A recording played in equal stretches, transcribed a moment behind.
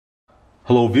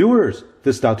Hello viewers,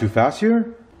 this is Not Too Fast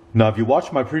here. Now if you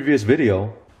watched my previous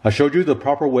video, I showed you the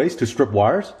proper ways to strip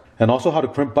wires and also how to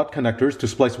crimp butt connectors to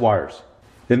splice wires.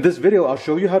 In this video I'll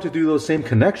show you how to do those same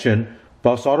connection, but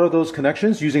I'll solder those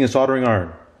connections using a soldering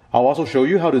iron. I'll also show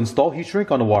you how to install heat shrink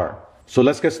on the wire. So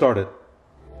let's get started.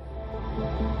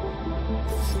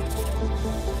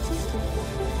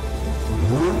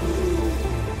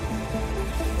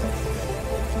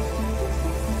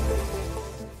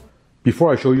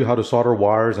 Before I show you how to solder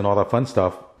wires and all that fun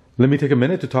stuff, let me take a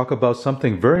minute to talk about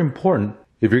something very important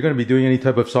if you're going to be doing any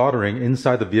type of soldering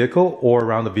inside the vehicle or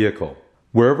around the vehicle.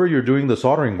 Wherever you're doing the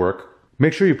soldering work,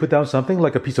 make sure you put down something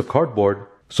like a piece of cardboard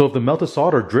so if the melted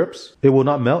solder drips, it will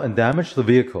not melt and damage the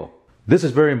vehicle. This is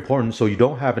very important so you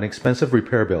don't have an expensive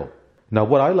repair bill. Now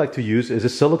what I like to use is a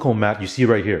silicone mat you see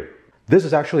right here. This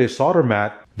is actually a solder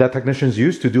mat that technicians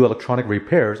use to do electronic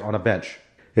repairs on a bench.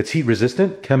 It's heat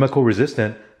resistant, chemical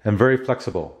resistant, and very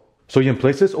flexible. So you can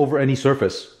place this over any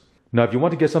surface. Now if you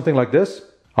want to get something like this,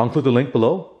 I'll include the link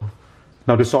below.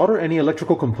 Now to solder any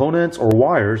electrical components or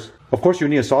wires, of course you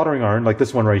need a soldering iron like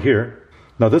this one right here.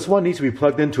 Now this one needs to be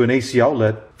plugged into an AC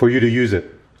outlet for you to use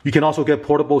it. You can also get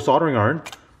portable soldering iron,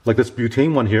 like this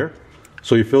butane one here.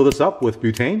 So you fill this up with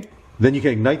butane, then you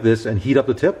can ignite this and heat up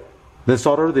the tip, then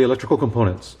solder the electrical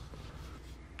components.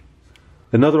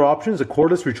 Another option is a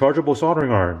cordless rechargeable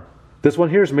soldering iron. This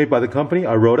one here is made by the company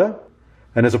Assorted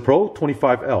and is a Pro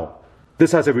 25L.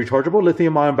 This has a rechargeable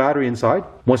lithium-ion battery inside.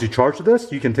 Once you charge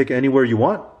this, you can take it anywhere you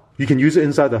want. You can use it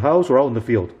inside the house or out in the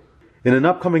field. In an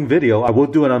upcoming video, I will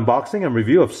do an unboxing and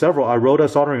review of several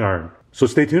Assorted soldering iron, so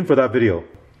stay tuned for that video.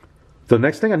 The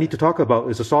next thing I need to talk about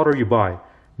is the solder you buy.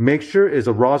 Make sure it's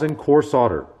a rosin core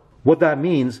solder. What that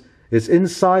means is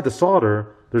inside the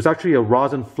solder, there's actually a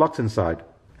rosin flux inside.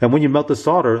 And when you melt the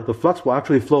solder, the flux will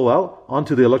actually flow out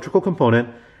onto the electrical component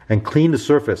and clean the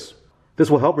surface. This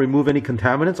will help remove any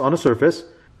contaminants on the surface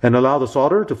and allow the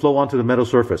solder to flow onto the metal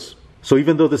surface. So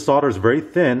even though this solder is very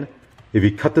thin, if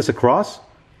you cut this across,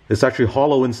 it's actually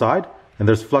hollow inside and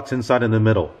there's flux inside in the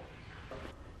middle.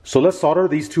 So let's solder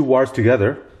these two wires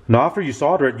together. Now after you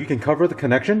solder it, you can cover the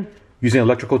connection using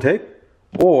electrical tape,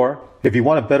 or if you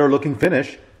want a better looking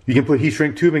finish, you can put heat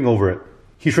shrink tubing over it.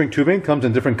 Heat shrink tubing comes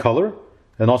in different color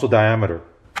and also diameter.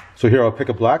 So here I'll pick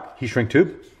a black heat shrink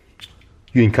tube.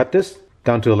 You can cut this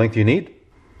down to the length you need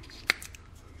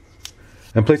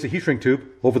and place the heat shrink tube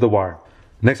over the wire.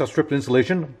 Next I'll strip the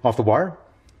insulation off the wire.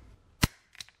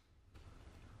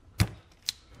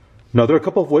 Now there are a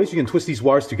couple of ways you can twist these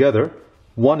wires together.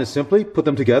 One is simply put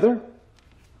them together,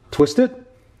 twist it,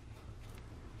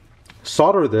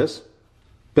 solder this,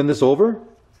 bend this over,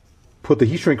 put the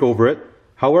heat shrink over it.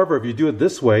 However, if you do it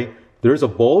this way, there is a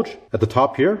bulge at the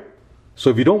top here. So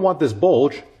if you don't want this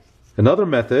bulge, another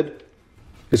method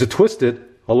is to twist it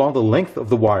along the length of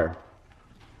the wire.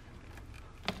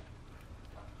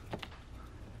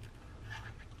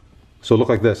 So look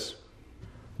like this.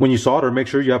 When you solder, make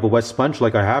sure you have a wet sponge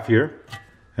like I have here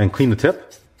and clean the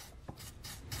tip.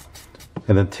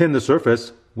 And then tin the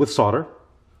surface with solder.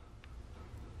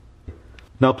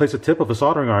 Now place the tip of a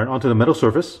soldering iron onto the metal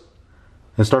surface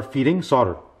and start feeding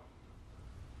solder.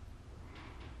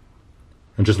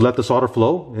 And just let the solder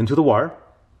flow into the wire.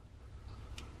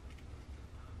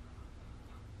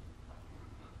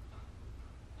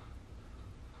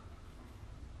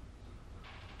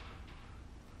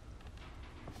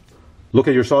 Look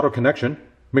at your solder connection.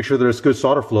 Make sure there's good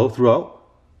solder flow throughout.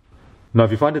 Now if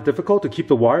you find it difficult to keep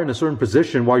the wire in a certain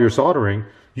position while you're soldering,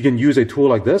 you can use a tool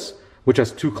like this, which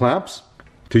has two clamps.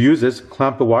 To use this,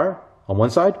 clamp the wire on one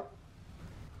side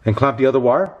and clamp the other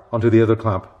wire onto the other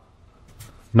clamp.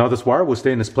 Now this wire will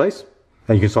stay in its place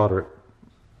and you can solder it.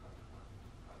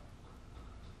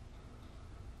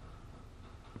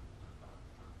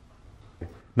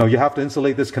 Now you have to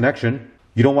insulate this connection.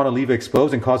 You don't want to leave it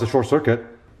exposed and cause a short circuit.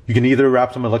 You can either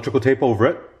wrap some electrical tape over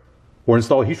it or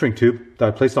install a heat shrink tube that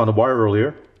I placed on the wire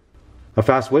earlier. A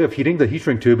fast way of heating the heat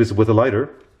shrink tube is with a lighter.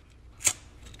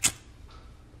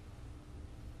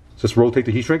 Just rotate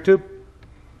the heat shrink tube.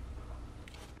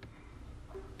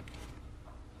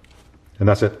 And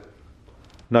that's it.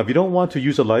 Now if you don't want to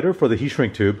use a lighter for the heat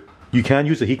shrink tube, you can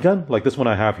use a heat gun like this one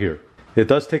I have here. It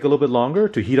does take a little bit longer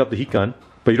to heat up the heat gun,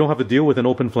 but you don't have to deal with an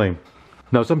open flame.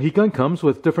 Now some heat gun comes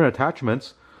with different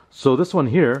attachments. So this one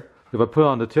here, if I put it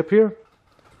on the tip here,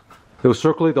 it will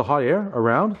circulate the hot air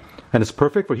around and it's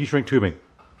perfect for heat shrink tubing.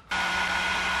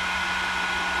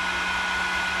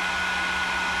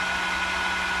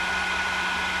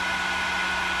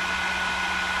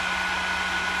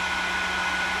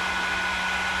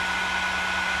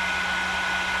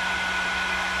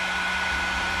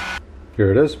 Here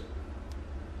it is.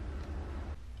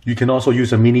 You can also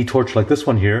use a mini torch like this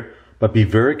one here, but be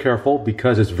very careful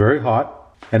because it's very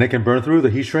hot and it can burn through the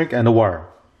heat shrink and the wire.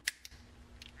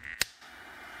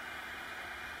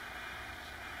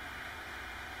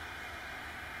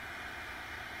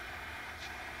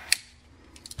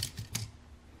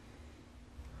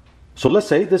 So let's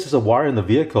say this is a wire in the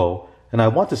vehicle and I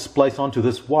want to splice onto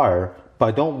this wire, but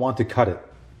I don't want to cut it.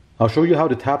 I'll show you how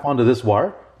to tap onto this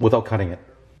wire without cutting it.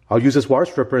 I'll use this wire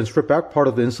stripper and strip back part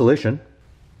of the insulation.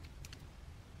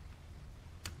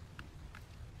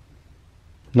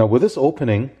 Now with this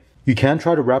opening, you can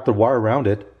try to wrap the wire around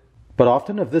it, but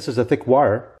often if this is a thick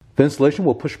wire, the insulation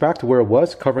will push back to where it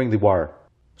was, covering the wire.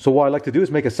 So what I like to do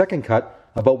is make a second cut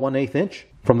about 1/8 inch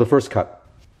from the first cut.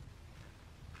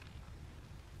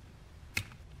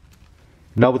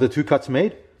 Now with the two cuts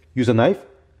made, use a knife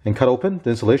and cut open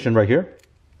the insulation right here.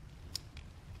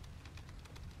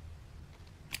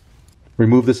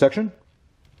 Remove this section.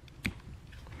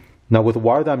 Now with the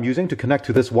wire that I'm using to connect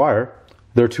to this wire,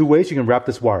 there are two ways you can wrap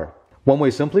this wire. One way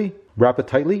is simply wrap it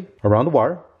tightly around the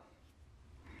wire.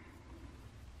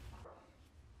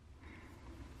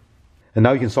 And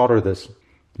now you can solder this.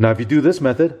 Now if you do this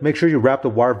method, make sure you wrap the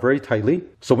wire very tightly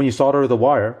so when you solder the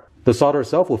wire, the solder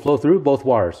itself will flow through both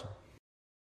wires.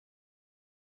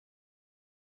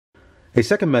 A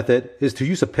second method is to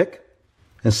use a pick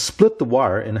and split the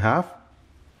wire in half.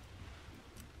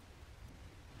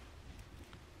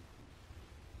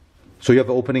 So you have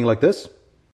an opening like this.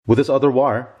 With this other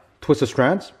wire, twist the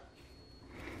strands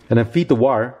and then feed the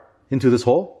wire into this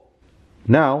hole.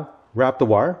 Now wrap the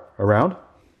wire around.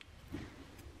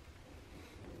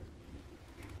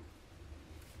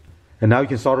 And now you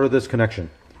can solder this connection.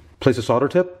 Place a solder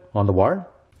tip on the wire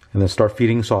and then start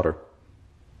feeding solder.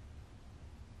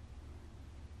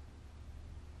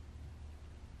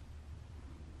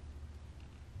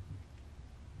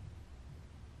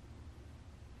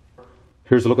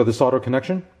 Here's a look at the solder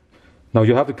connection. Now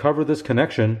you have to cover this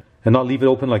connection and not leave it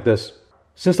open like this.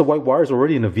 Since the white wire is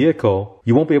already in the vehicle,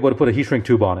 you won't be able to put a heat shrink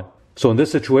tube on it. So in this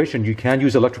situation, you can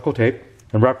use electrical tape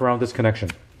and wrap around this connection.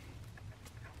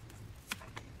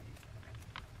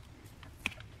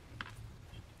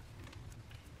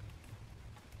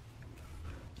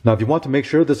 Now if you want to make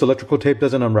sure this electrical tape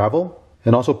doesn't unravel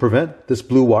and also prevent this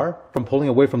blue wire from pulling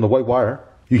away from the white wire,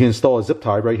 you can install a zip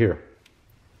tie right here.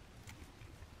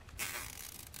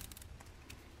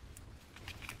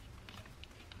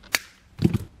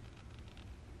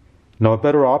 Now a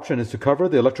better option is to cover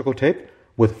the electrical tape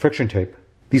with friction tape.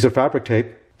 These are fabric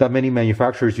tape that many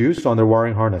manufacturers use on their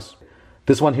wiring harness.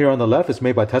 This one here on the left is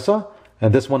made by Tessa,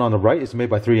 and this one on the right is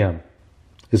made by 3M.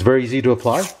 It's very easy to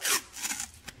apply.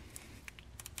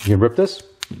 You can rip this.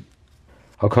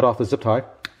 I'll cut off the zip tie.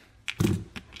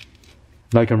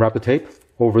 Now you can wrap the tape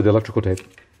over the electrical tape.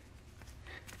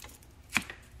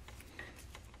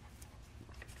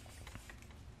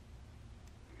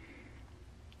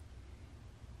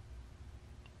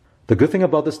 The good thing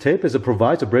about this tape is it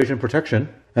provides abrasion protection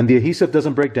and the adhesive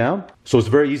doesn't break down, so it's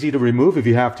very easy to remove if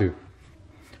you have to.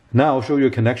 Now I'll show you a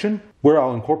connection where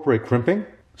I'll incorporate crimping,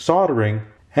 soldering,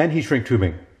 and heat shrink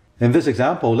tubing. In this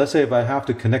example, let's say if I have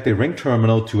to connect a ring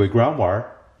terminal to a ground wire,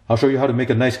 I'll show you how to make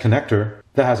a nice connector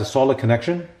that has a solid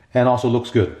connection and also looks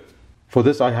good. For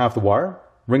this I have the wire,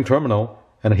 ring terminal,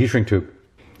 and a heat shrink tube.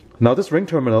 Now this ring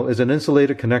terminal is an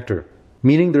insulated connector,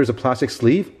 meaning there's a plastic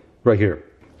sleeve right here.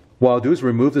 What I'll do is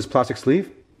remove this plastic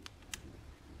sleeve.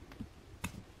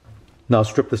 Now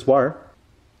strip this wire.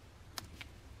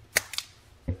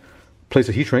 Place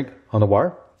a heat shrink on the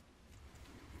wire.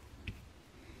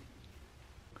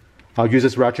 I'll use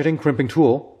this ratcheting crimping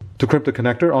tool to crimp the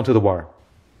connector onto the wire.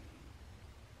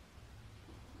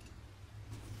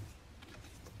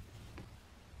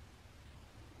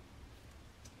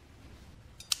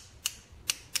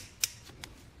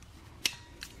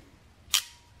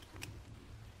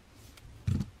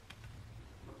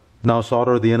 Now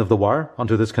solder the end of the wire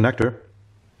onto this connector.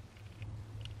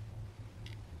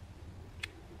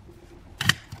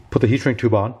 Put the heat shrink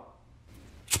tube on.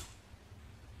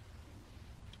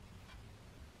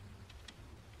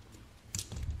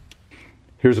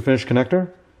 Here's a finished connector.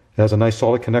 It has a nice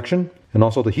solid connection, and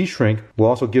also the heat shrink will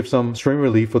also give some strain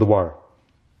relief for the wire.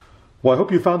 Well, I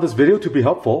hope you found this video to be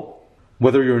helpful.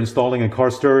 Whether you're installing a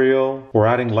car stereo or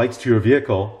adding lights to your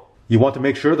vehicle, you want to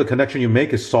make sure the connection you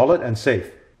make is solid and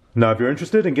safe. Now, if you're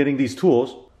interested in getting these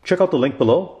tools, check out the link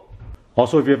below.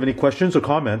 Also, if you have any questions or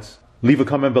comments, leave a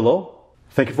comment below.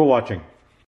 Thank you for watching.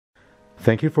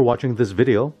 Thank you for watching this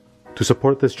video. To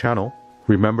support this channel,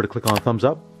 remember to click on thumbs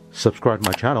up, subscribe to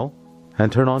my channel, and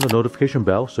turn on the notification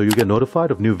bell so you get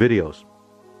notified of new videos.